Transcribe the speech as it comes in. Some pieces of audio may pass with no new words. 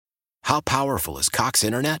How powerful is Cox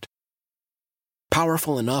Internet?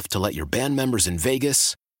 Powerful enough to let your band members in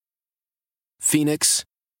Vegas, Phoenix,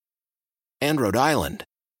 and Rhode Island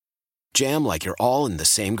jam like you're all in the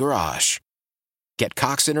same garage. Get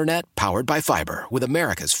Cox Internet powered by fiber with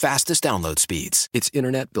America's fastest download speeds. It's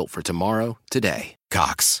internet built for tomorrow, today.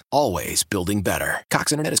 Cox, always building better.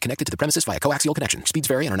 Cox Internet is connected to the premises via coaxial connection. Speeds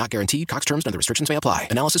vary and are not guaranteed. Cox terms and other restrictions may apply.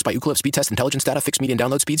 Analysis by Ookla Speed Test Intelligence Data. Fixed median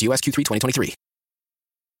download speeds. US Q3 2023.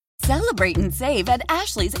 Celebrate and save at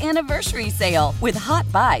Ashley's Anniversary Sale. With Hot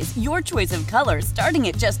Buys, your choice of colors starting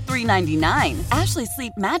at just $3.99. Ashley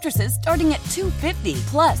Sleep mattresses starting at $2.50.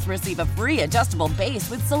 Plus, receive a free adjustable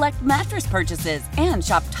base with select mattress purchases. And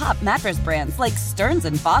shop top mattress brands like Stearns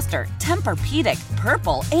 & Foster, Tempur-Pedic,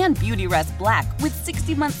 Purple, and Beautyrest Black with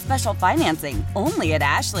 60-month special financing. Only at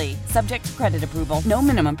Ashley. Subject to credit approval. No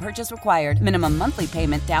minimum purchase required. Minimum monthly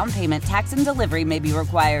payment, down payment, tax, and delivery may be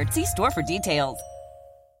required. See store for details.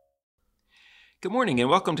 Good morning and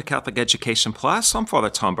welcome to Catholic Education Plus. I'm Father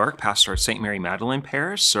Tom Burke, pastor at St. Mary Magdalene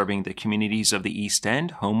Parish, serving the communities of the East End,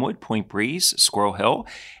 Homewood, Point Breeze, Squirrel Hill,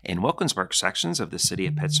 and Wilkinsburg sections of the city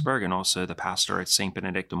of Pittsburgh, and also the pastor at St.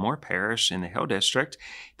 Benedict de Moore Parish in the Hill District.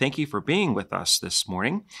 Thank you for being with us this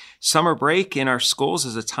morning. Summer break in our schools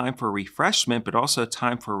is a time for refreshment, but also a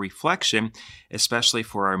time for reflection, especially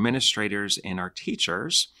for our administrators and our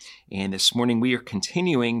teachers. And this morning we are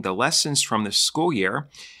continuing the lessons from the school year.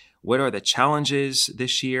 What are the challenges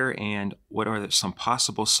this year, and what are some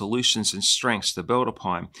possible solutions and strengths to build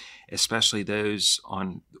upon, especially those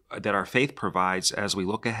that our faith provides as we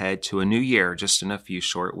look ahead to a new year just in a few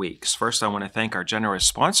short weeks. First, I want to thank our generous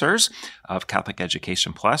sponsors of Catholic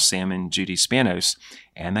Education Plus, Sam and Judy Spanos,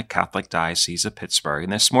 and the Catholic Diocese of Pittsburgh.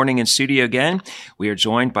 And this morning in studio again, we are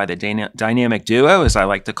joined by the dynamic duo, as I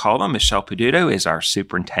like to call them. Michelle Peduto is our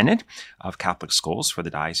superintendent of Catholic schools for the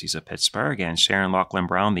Diocese of Pittsburgh, and Sharon Laughlin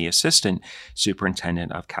Brown, the assistant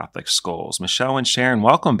superintendent of Catholic schools. Michelle and Sharon,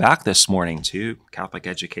 welcome back this morning to Catholic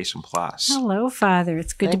Education Plus. Hello, Father.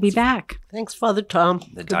 It's good to be back. Thanks, Father Tom.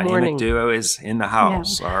 The Good dynamic morning. duo is in the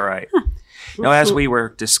house. Yeah. All right. Now, as we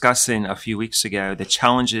were discussing a few weeks ago, the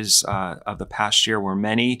challenges of the past year were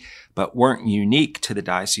many, but weren't unique to the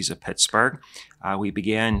Diocese of Pittsburgh. We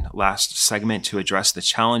began last segment to address the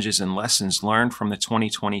challenges and lessons learned from the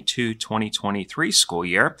 2022-2023 school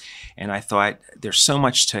year. And I thought there's so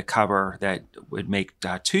much to cover that would make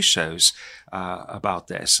two shows about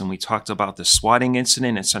this. And we talked about the swatting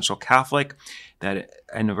incident at Central Catholic that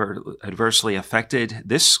adversely affected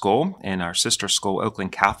this school and our sister school,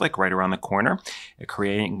 Oakland Catholic, right around the corner,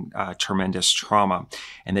 creating tremendous trauma.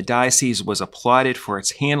 And the diocese was applauded for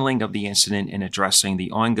its handling of the incident in addressing the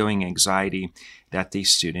ongoing anxiety that these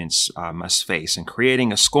students must face. And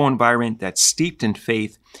creating a school environment that's steeped in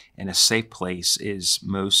faith and a safe place is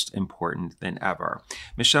most important than ever.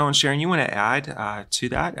 Michelle and Sharon, you want to add to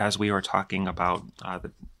that as we were talking about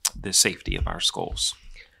the safety of our schools?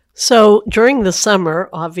 So during the summer,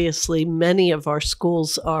 obviously, many of our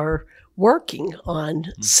schools are working on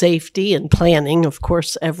safety and planning. Of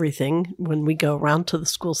course, everything. When we go around to the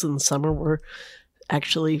schools in the summer, we're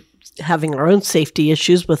actually having our own safety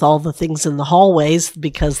issues with all the things in the hallways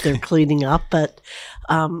because they're cleaning up. But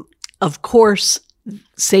of course,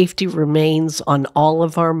 safety remains on all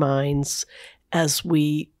of our minds as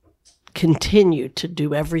we continue to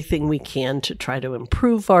do everything we can to try to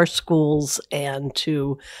improve our schools and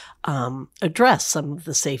to address some of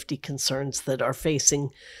the safety concerns that are facing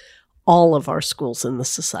all of our schools in the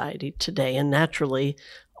society today. And naturally,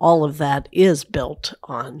 all of that is built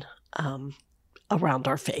on around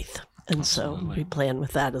our faith. And Absolutely. So we plan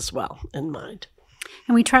with that as well in mind.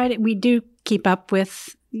 And we do keep up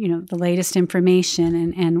with, the latest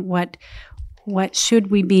information and what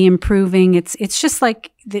should we be improving. It's just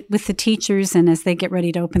like with the teachers, and as they get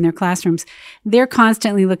ready to open their classrooms, they're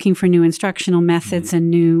constantly looking for new instructional methods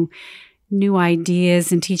and new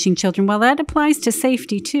ideas in teaching children. Well, that applies to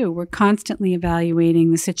safety too. We're constantly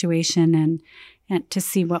evaluating the situation and to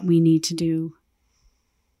see what we need to do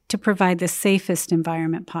to provide the safest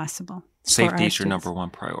environment possible. Safety is your number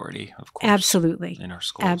one priority, of course. Absolutely. In our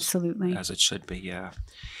schools. Absolutely. As it should be, yeah.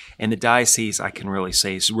 And the diocese, I can really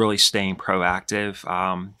say, is really staying proactive.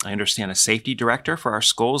 I understand a safety director for our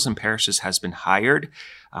schools and parishes has been hired.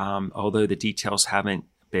 Although the details haven't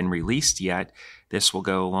been released yet, this will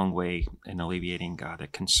go a long way in alleviating the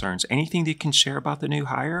concerns. Anything that you can share about the new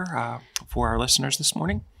hire for our listeners this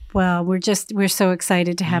morning? Well, we're so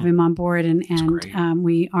excited to have him on board, and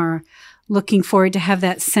we are looking forward to have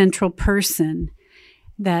that central person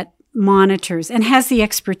that monitors and has the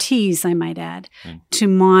expertise, I might add, to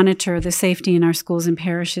monitor the safety in our schools and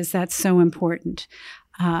parishes. That's so important.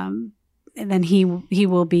 then he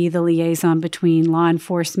will be the liaison between law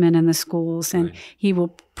enforcement and the schools, and he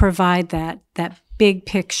will provide that big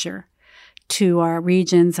picture to our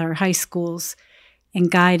regions, our high schools,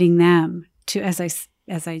 and guiding them to, as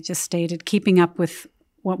I just stated, keeping up with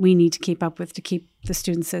what we need to keep up with to keep the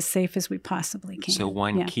students as safe as we possibly can. So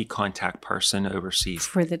one key contact person oversees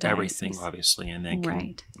for the everything, obviously, and then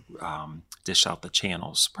can dish out the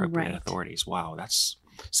channels, appropriate authorities. Wow, it's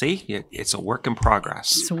a work in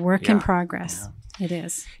progress. It's a work in progress. Yeah. It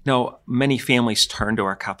is. Now, many families turn to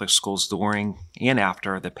our Catholic schools during and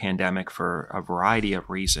after the pandemic for a variety of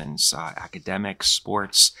reasons, academics,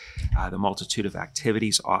 sports, the multitude of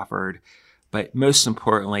activities offered. But most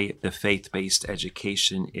importantly, the faith-based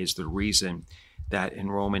education is the reason that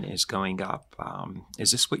enrollment is going up.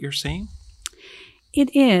 Is this what you're seeing?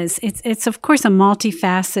 It is. It's of course a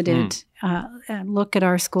multifaceted look at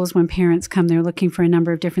our schools. When parents come, they're looking for a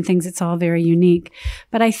number of different things. It's all very unique.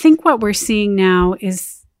 But I think what we're seeing now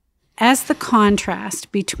is, as the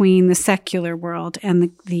contrast between the secular world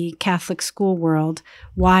and the Catholic school world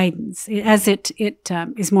widens, as it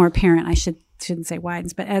is more apparent, I shouldn't say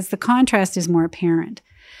widens, but as the contrast is more apparent,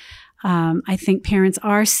 I think parents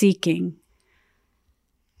are seeking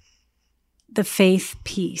the faith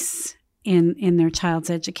piece in their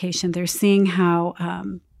child's education. They're seeing how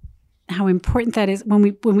important that is when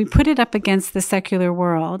we put it up against the secular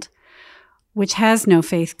world, which has no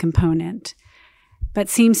faith component, but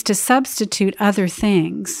seems to substitute other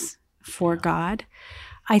things for God.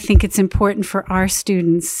 I think it's important for our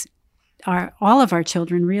students, all of our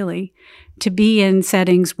children really, to be in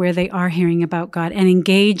settings where they are hearing about God and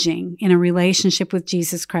engaging in a relationship with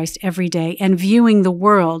Jesus Christ every day and viewing the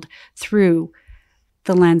world through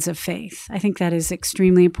the lens of faith. I think that is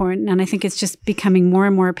extremely important. And I think it's just becoming more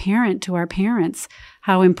and more apparent to our parents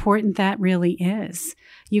how important that really is.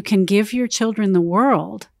 You can give your children the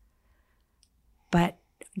world, but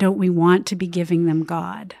don't we want to be giving them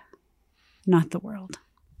God, not the world?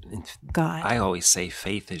 God. I always say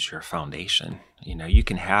faith is your foundation. You know, you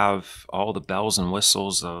can have all the bells and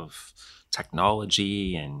whistles of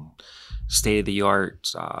technology and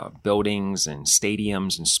state-of-the-art buildings and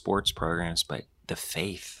stadiums and sports programs, but the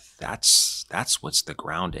faith, that's what's the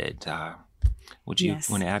grounded. Would you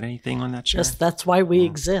want to add anything on that, Sharon? Yes, that's why we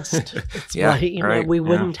exist. It's why we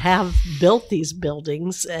wouldn't have built these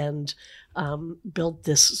buildings and built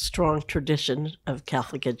this strong tradition of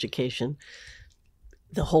Catholic education.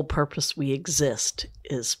 The whole purpose we exist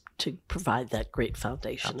is to provide that great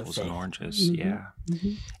foundation Apples of faith. And oranges,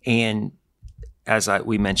 And as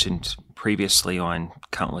we mentioned previously on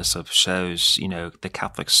countless of shows, you know, the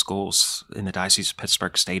Catholic schools in the Diocese of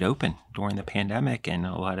Pittsburgh stayed open during the pandemic, and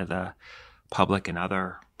a lot of the public and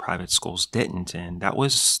other private schools didn't. And that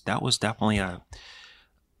was definitely a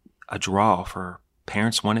draw for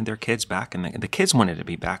parents wanted their kids back, and the kids wanted to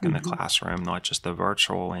be back in the classroom, not just the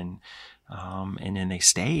virtual. And then they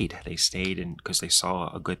stayed and because they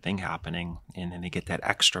saw a good thing happening, and then they get that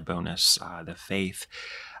extra bonus, the faith.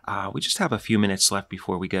 We just have a few minutes left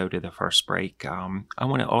before we go to the first break. I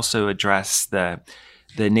want to also address the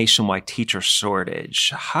nationwide teacher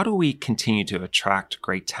shortage. How do we continue to attract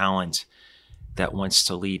great talent that wants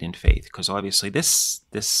to lead in faith? Because obviously this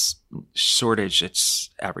shortage, it's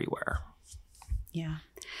everywhere. Yeah.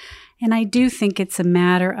 And I do think it's a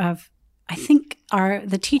matter of, I think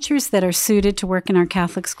the teachers that are suited to work in our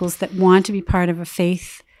Catholic schools that want to be part of a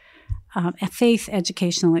faith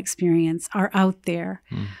educational experience are out there.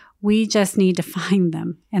 We just need to find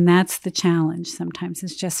them. And that's the challenge sometimes,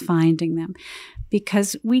 is just finding them.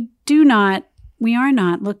 Because we are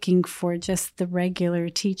not looking for just the regular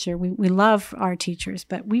teacher. We love our teachers,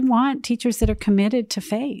 but we want teachers that are committed to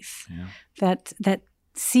faith, that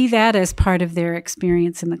see that as part of their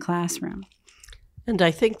experience in the classroom. And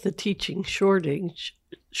I think the teaching shortage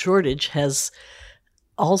has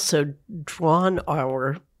also drawn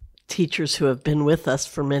our teachers who have been with us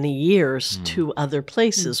for many years to other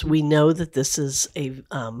places. We know that this is a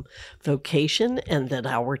vocation, and that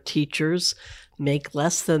our teachers make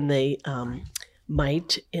less than they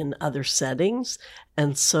might in other settings.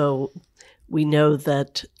 And so we know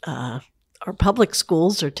that our public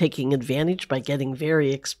schools are taking advantage by getting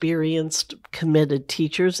very experienced, committed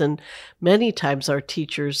teachers. And many times our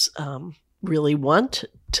teachers really want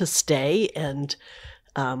to stay, and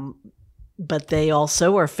but they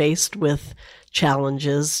also are faced with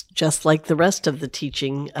challenges, just like the rest of the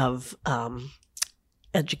teaching of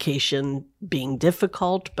education being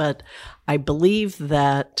difficult. But I believe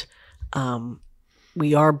that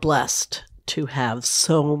we are blessed to have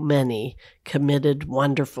so many committed,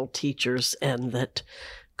 wonderful teachers, and that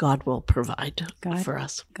God will provide for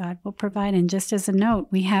us. God will provide. And just as a note,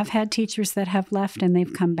 we have had teachers that have left and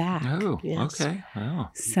they've come back. Oh, Yes. okay. Oh.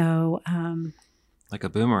 So, Like a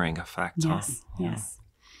boomerang effect, yes, huh? yes.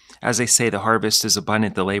 As they say, the harvest is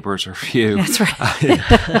abundant, the laborers are few. That's right.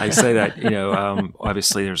 I say that,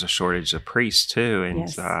 obviously there's a shortage of priests too. And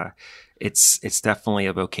Yes. it's definitely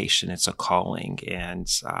a vocation. It's a calling. And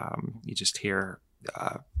you just hear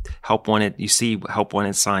help wanted. You see help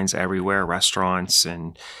wanted signs everywhere, restaurants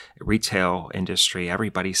and retail industry.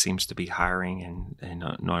 Everybody seems to be hiring, and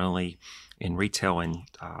not only in retail and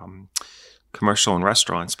commercial and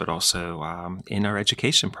restaurants, but also in our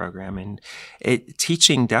education program. And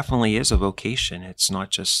teaching definitely is a vocation. It's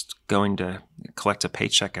not just going to collect a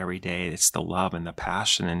paycheck every day. It's the love and the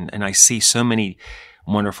passion. And I see so many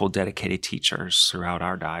wonderful, dedicated teachers throughout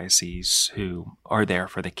our diocese who are there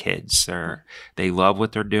for the kids. They love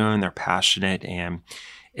what they're doing. They're passionate, and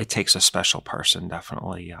it takes a special person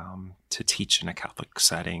definitely to teach in a Catholic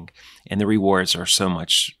setting. And the rewards are so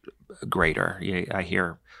much greater. I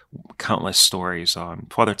hear countless stories.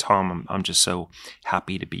 Father Tom, I'm just so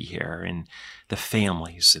happy to be here, and the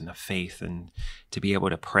families and the faith, and to be able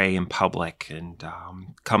to pray in public and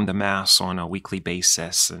come to Mass on a weekly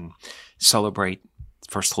basis and celebrate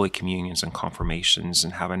First Holy Communions and confirmations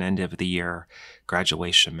and have an end of the year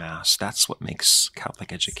graduation Mass. That's what makes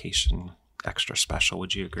Catholic education extra special.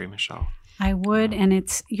 Would you agree, Michelle? I would. And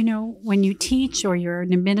it's, when you teach or you're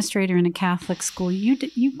an administrator in a Catholic school,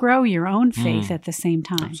 you grow your own faith at the same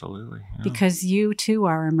time. Absolutely. Yeah. Because you too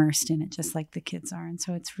are immersed in it, just like the kids are. And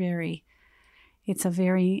so it's a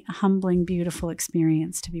very humbling, beautiful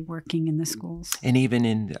experience to be working in the schools. And even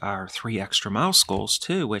in our 3 extra mile schools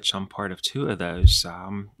too, which I'm part of 2 of those.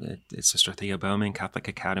 It's Sister Thea Bowman Catholic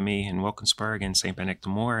Academy in Wilkinsburg and St. Benedict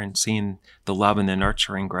Moore, and seeing the love and the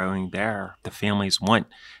nurturing growing there. The families want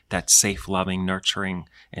that safe, loving, nurturing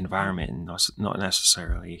environment, and not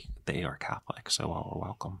necessarily they are Catholic, so all are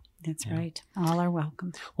welcome. That's right. All are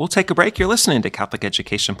welcome. We'll take a break. You're listening to Catholic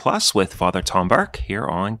Education Plus with Father Tom Burke here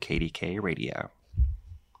on KDK Radio.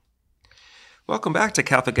 Welcome back to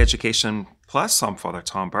Catholic Education Plus. I'm Father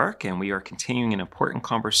Tom Burke, and we are continuing an important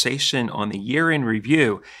conversation on the year in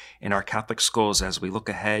review in our Catholic schools as we look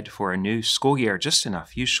ahead for a new school year just in a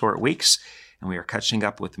few short weeks. And we are catching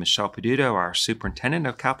up with Michelle Peduto, our Superintendent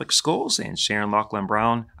of Catholic Schools, and Sharon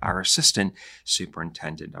Laughlin-Brown, our Assistant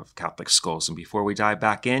Superintendent of Catholic Schools. And before we dive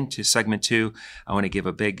back into segment 2, I want to give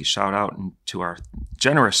a big shout out to our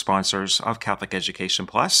generous sponsors of Catholic Education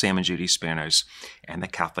Plus, Sam and Judy Spanos, and the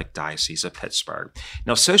Catholic Diocese of Pittsburgh.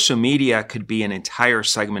 Now, social media could be an entire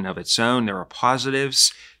segment of its own. There are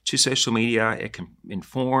positives to social media. It can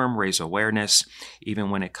inform, raise awareness, even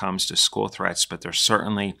when it comes to school threats, but there's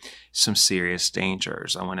certainly some serious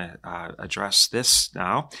dangers. I want to address this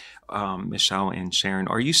now. Michelle and Sharon,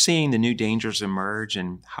 are you seeing the new dangers emerge,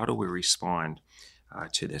 and how do we respond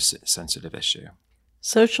to this sensitive issue?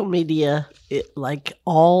 Social media, like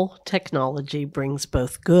all technology, brings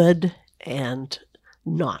both good and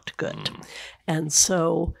not good. And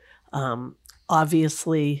so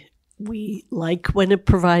obviously, we like when it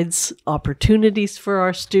provides opportunities for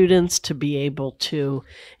our students to be able to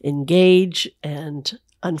engage. And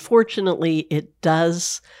unfortunately, it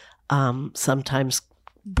does sometimes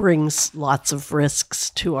brings lots of risks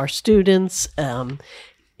to our students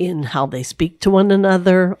in how they speak to one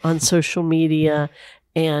another on social media,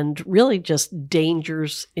 and really just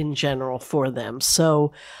dangers in general for them.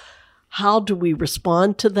 So how do we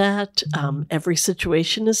respond to that? Every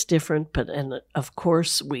situation is different, and of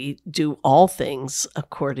course we do all things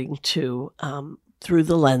according to, through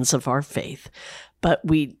the lens of our faith. But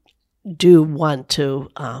we do want to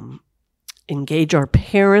engage our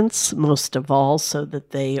parents most of all, so that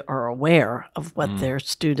they are aware of what their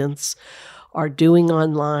students are doing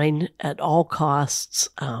online at all costs,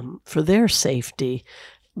 for their safety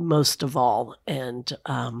most of all. And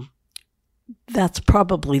that's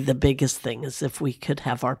probably the biggest thing, is if we could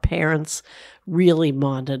have our parents really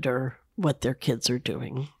monitor what their kids are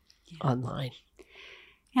doing online.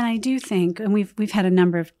 And I do think, and we've had a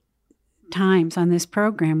number of times on this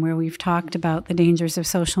program where we've talked about the dangers of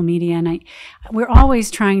social media, and we're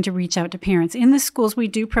always trying to reach out to parents. In the schools, we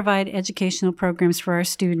do provide educational programs for our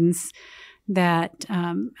students that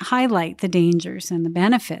highlight the dangers and the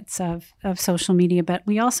benefits of social media, but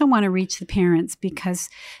we also want to reach the parents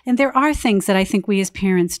and there are things that I think we as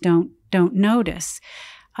parents don't notice.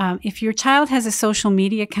 If your child has a social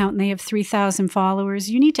media account and they have 3,000 followers,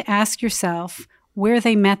 you need to ask yourself where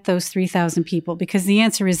they met those 3,000 people, because the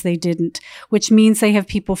answer is they didn't, which means they have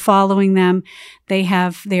people following them.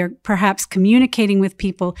 They're perhaps communicating with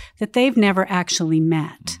people that they've never actually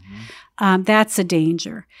met. That's a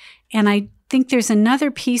danger. And I think there's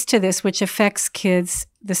another piece to this which affects kids,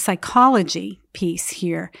 the psychology piece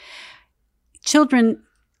here. Children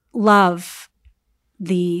love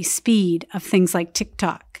the speed of things like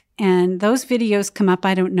TikTok. And those videos come up,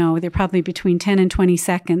 I don't know, they're probably between 10 and 20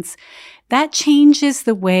 seconds. That changes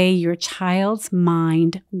the way your child's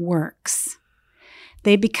mind works.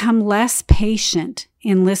 They become less patient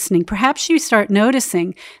in listening. Perhaps you start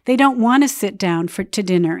noticing they don't want to sit down to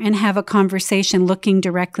dinner and have a conversation looking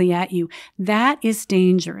directly at you. That is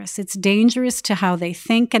dangerous. It's dangerous to how they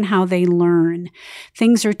think and how they learn.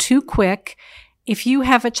 Things are too quick. If you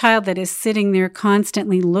have a child that is sitting there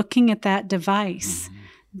constantly looking at that device,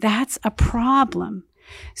 that's a problem.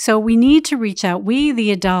 So we need to reach out. We,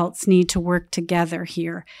 the adults, need to work together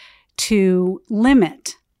here to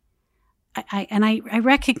limit. I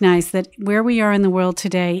recognize that where we are in the world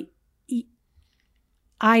today,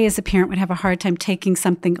 I, as a parent, would have a hard time taking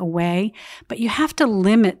something away, but you have to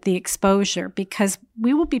limit the exposure because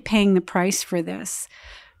we will be paying the price for this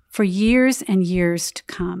for years and years to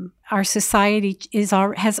come. Our society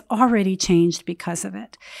has already changed because of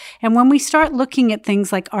it. And when we start looking at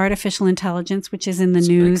things like artificial intelligence, which is in the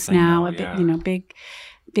news now,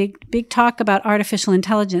 big talk about artificial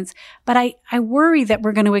intelligence. But I worry that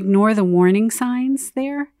we're going to ignore the warning signs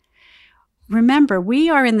there. Remember, we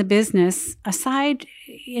are in the business,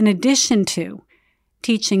 in addition to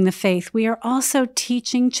teaching the faith, we are also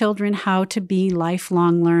teaching children how to be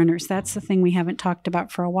lifelong learners. That's the thing we haven't talked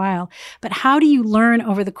about for a while. But how do you learn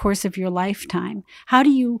over the course of your lifetime? How do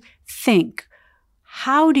you think?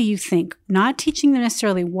 How do you think? Not teaching them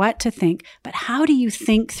necessarily what to think, but how do you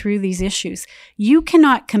think through these issues? You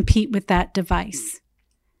cannot compete with that device.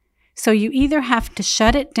 So you either have to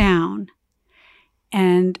shut it down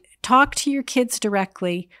and talk to your kids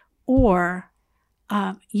directly, or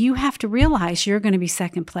you have to realize you're going to be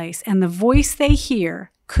second place. And the voice they hear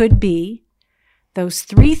could be those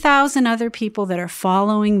 3,000 other people that are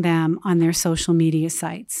following them on their social media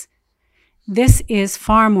sites. This is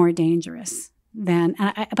far more dangerous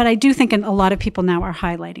but I do think a lot of people now are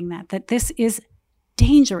highlighting that this is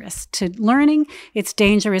dangerous to learning. It's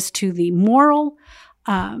dangerous to the moral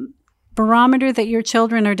barometer that your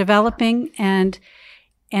children are developing, and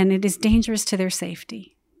it is dangerous to their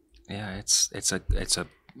safety. Yeah, it's a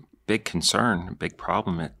big concern, a big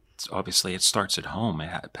problem. Obviously it starts at home.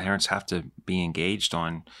 Parents have to be engaged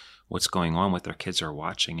on what's going on, what their kids are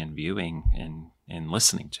watching and viewing and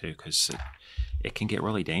listening to, because it can get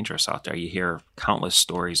really dangerous out there. You hear countless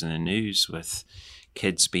stories in the news with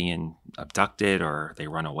kids being abducted or they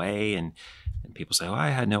run away, and people say, "Oh, I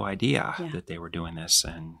had no idea that they were doing this,"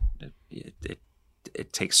 and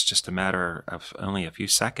it takes just a matter of only a few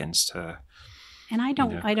seconds to. And I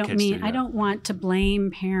don't want to blame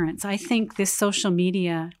parents. I think this social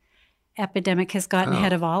media epidemic has gotten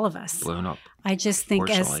ahead of all of us. Blown up. I just think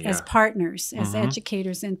as partners, as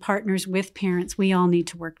educators and partners with parents, we all need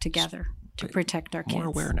to work together to protect our kids. More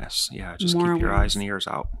awareness. Yeah, just keep your eyes and ears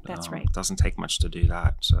out. That's right. It doesn't take much to do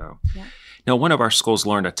that. So, Now, one of our schools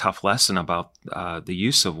learned a tough lesson about the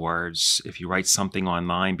use of words. If you write something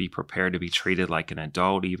online, be prepared to be treated like an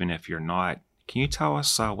adult, even if you're not. Can you tell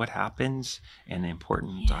us what happens and the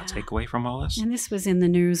important takeaway from all this? And this was in the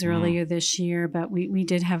news earlier this year, but we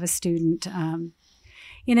did have a student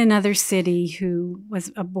in another city who was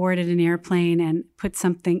aboarded an airplane and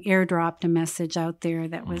airdropped a message out there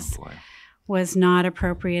that was not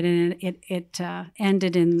appropriate, and it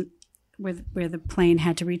ended in where the plane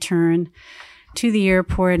had to return to the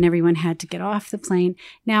airport and everyone had to get off the plane.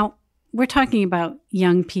 Now, we're talking about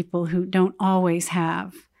young people who don't always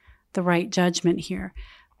have the right judgment here,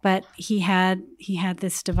 but he had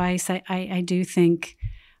this device. I do think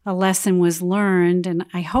a lesson was learned, and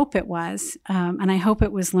I hope it was, and I hope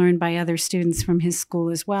it was learned by other students from his school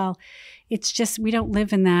as well. It's just we don't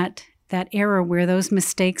live in that era where those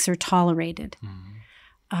mistakes are tolerated.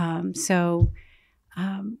 Our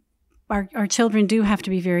children do have to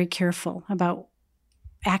be very careful about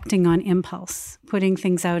acting on impulse, putting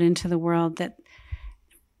things out into the world that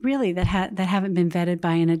haven't been vetted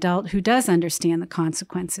by an adult who does understand the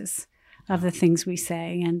consequences of the things we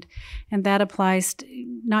say. And that applies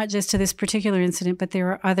not just to this particular incident, but there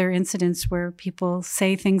are other incidents where people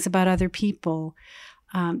say things about other people.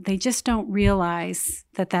 They just don't realize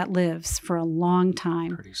that lives for a long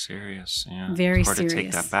time. Pretty serious, yeah. Very it's hard serious. To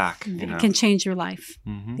take that back. It can change your life.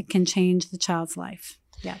 It can change the child's life.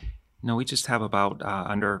 Yeah. No, we just have about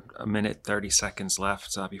under a minute, 30 seconds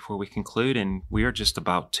left before we conclude, and we are just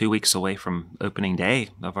about 2 weeks away from opening day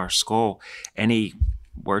of our school. Any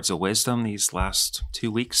words of wisdom these last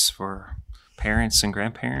 2 weeks for parents and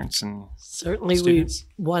grandparents and certainly students?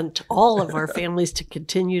 We want all of our families to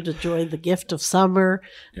continue to enjoy the gift of summer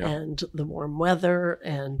and the warm weather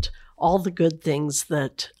and all the good things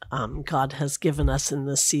that God has given us in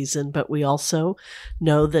this season. But we also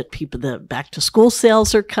know that the back to school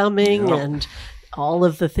sales are coming and all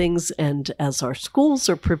of the things. And as our schools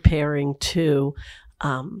are preparing to,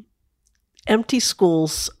 empty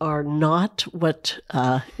schools are not what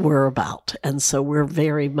we're about. And so we're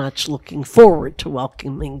very much looking forward to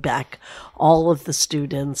welcoming back all of the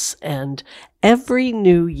students. And every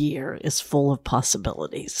new year is full of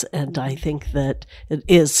possibilities. And I think that it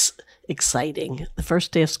is exciting. The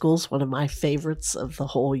first day of school is one of my favorites of the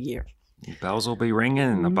whole year. The bells will be ringing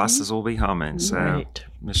and the buses will be humming. So, right.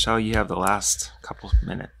 Michelle, you have the last couple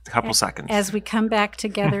seconds. As we come back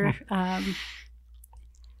together,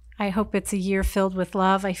 I hope it's a year filled with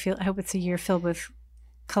love. I hope it's a year filled with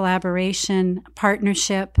collaboration,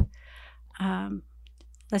 partnership.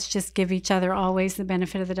 Let's just give each other always the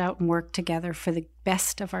benefit of the doubt and work together for the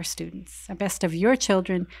best of our students, the best of your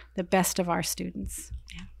children, the best of our students.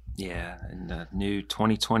 Yeah, and the new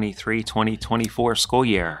 2023-2024 school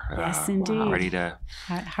year. Yes, indeed. Ready to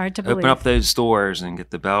hard to believe. Open up those doors and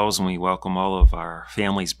get the bells, and we welcome all of our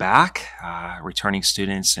families back, returning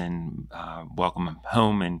students, and welcome them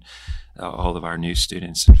home, and all of our new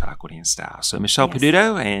students and faculty and staff. So Michelle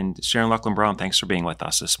Peduto and Sharon Luckland-Brown, thanks for being with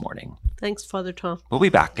us this morning. Thanks, Father Tom. We'll be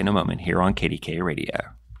back in a moment here on KDKA Radio.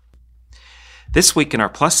 This week in our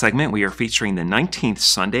Plus segment, we are featuring the 19th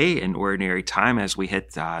Sunday in Ordinary Time as we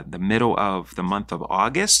hit the middle of the month of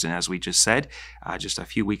August. And as we just said, just a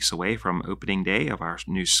few weeks away from opening day of our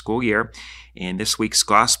new school year. In this week's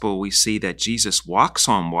gospel, we see that Jesus walks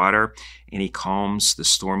on water and he calms the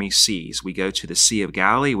stormy seas. We go to the Sea of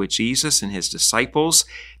Galilee with Jesus and his disciples.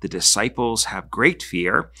 The disciples have great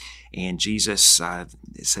fear. And Jesus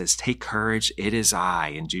says, "Take courage, it is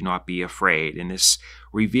I, and do not be afraid." And this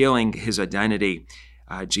revealing his identity,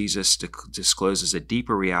 Jesus discloses a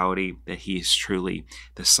deeper reality that he is truly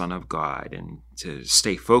the Son of God, and to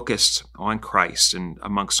stay focused on Christ. And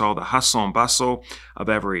amongst all the hustle and bustle of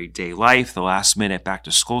everyday life, the last minute back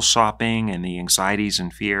to school shopping and the anxieties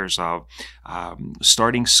and fears of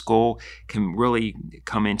starting school can really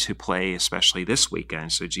come into play, especially this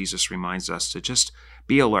weekend. So Jesus reminds us to just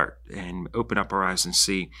be alert and open up our eyes and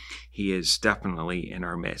see he is definitely in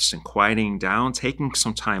our midst, and quieting down, taking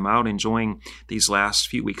some time out, enjoying these last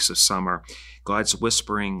few weeks of summer. God's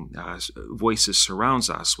whispering voices surrounds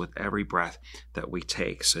us with every breath that we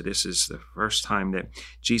take. So this is the first time that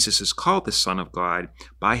Jesus is called the Son of God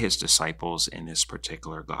by his disciples in this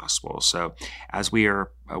particular gospel. So as we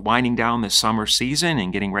are winding down the summer season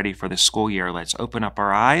and getting ready for the school year, let's open up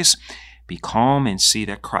our eyes, be calm, and see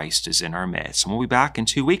that Christ is in our midst. And we'll be back in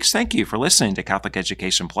 2 weeks. Thank you for listening to Catholic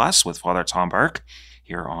Education Plus with Father Tom Burke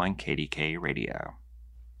here on KDKA Radio.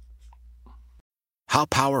 How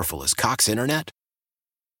powerful is Cox Internet?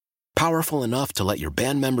 Powerful enough to let your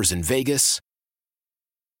band members in Vegas,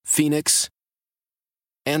 Phoenix,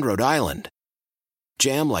 and Rhode Island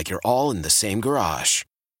jam like you're all in the same garage.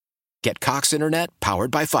 Get Cox Internet powered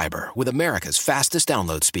by fiber with America's fastest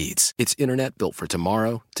download speeds. It's internet built for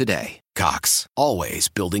tomorrow, today. Cox, always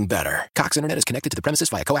building better. Cox Internet is connected to the premises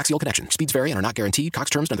via coaxial connection. Speeds vary and are not guaranteed. Cox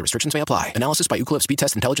terms and other restrictions may apply. Analysis by Ookla of Speed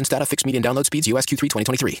Test Intelligence Data. Fixed median download speeds. US Q3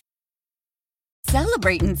 2023.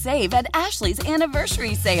 Celebrate and save at Ashley's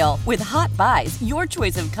Anniversary Sale. With Hot Buys, your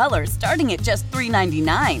choice of colors starting at just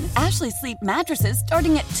 $3.99. Ashley Sleep mattresses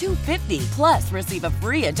starting at $2.50. Plus, receive a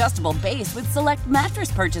free adjustable base with select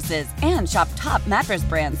mattress purchases. And shop top mattress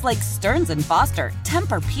brands like Stearns & Foster,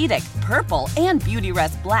 Tempur-Pedic, Purple, and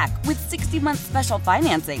Beautyrest Black with 60-month special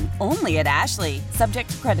financing. Only at Ashley. Subject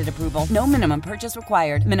to credit approval. No minimum purchase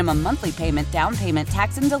required. Minimum monthly payment, down payment,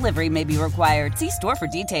 tax, and delivery may be required. See store for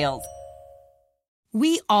details.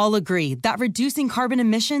 We all agree that reducing carbon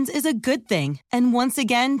emissions is a good thing. And once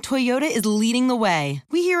again, Toyota is leading the way.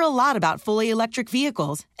 We hear a lot about fully electric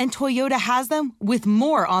vehicles, and Toyota has them with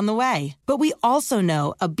more on the way. But we also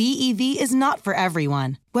know a BEV is not for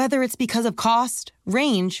everyone. Whether it's because of cost,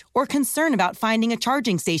 range, or concern about finding a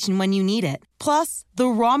charging station when you need it. Plus, the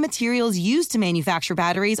raw materials used to manufacture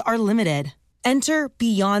batteries are limited. Enter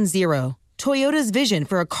Beyond Zero, Toyota's vision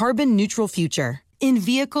for a carbon-neutral future. In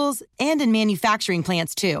vehicles and in manufacturing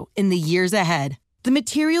plants, too, in the years ahead. The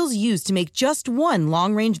materials used to make just one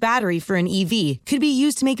long-range battery for an EV could be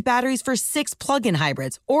used to make batteries for 6 plug-in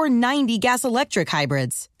hybrids or 90 gas-electric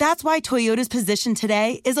hybrids. That's why Toyota's position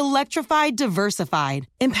today is electrified, diversified,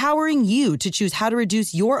 empowering you to choose how to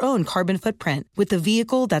reduce your own carbon footprint with the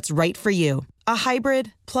vehicle that's right for you. a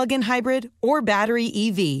hybrid, plug-in hybrid, or battery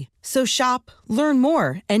EV. So shop, learn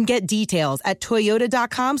more, and get details at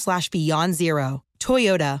toyota.com/beyond zero.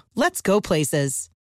 Toyota, let's go places.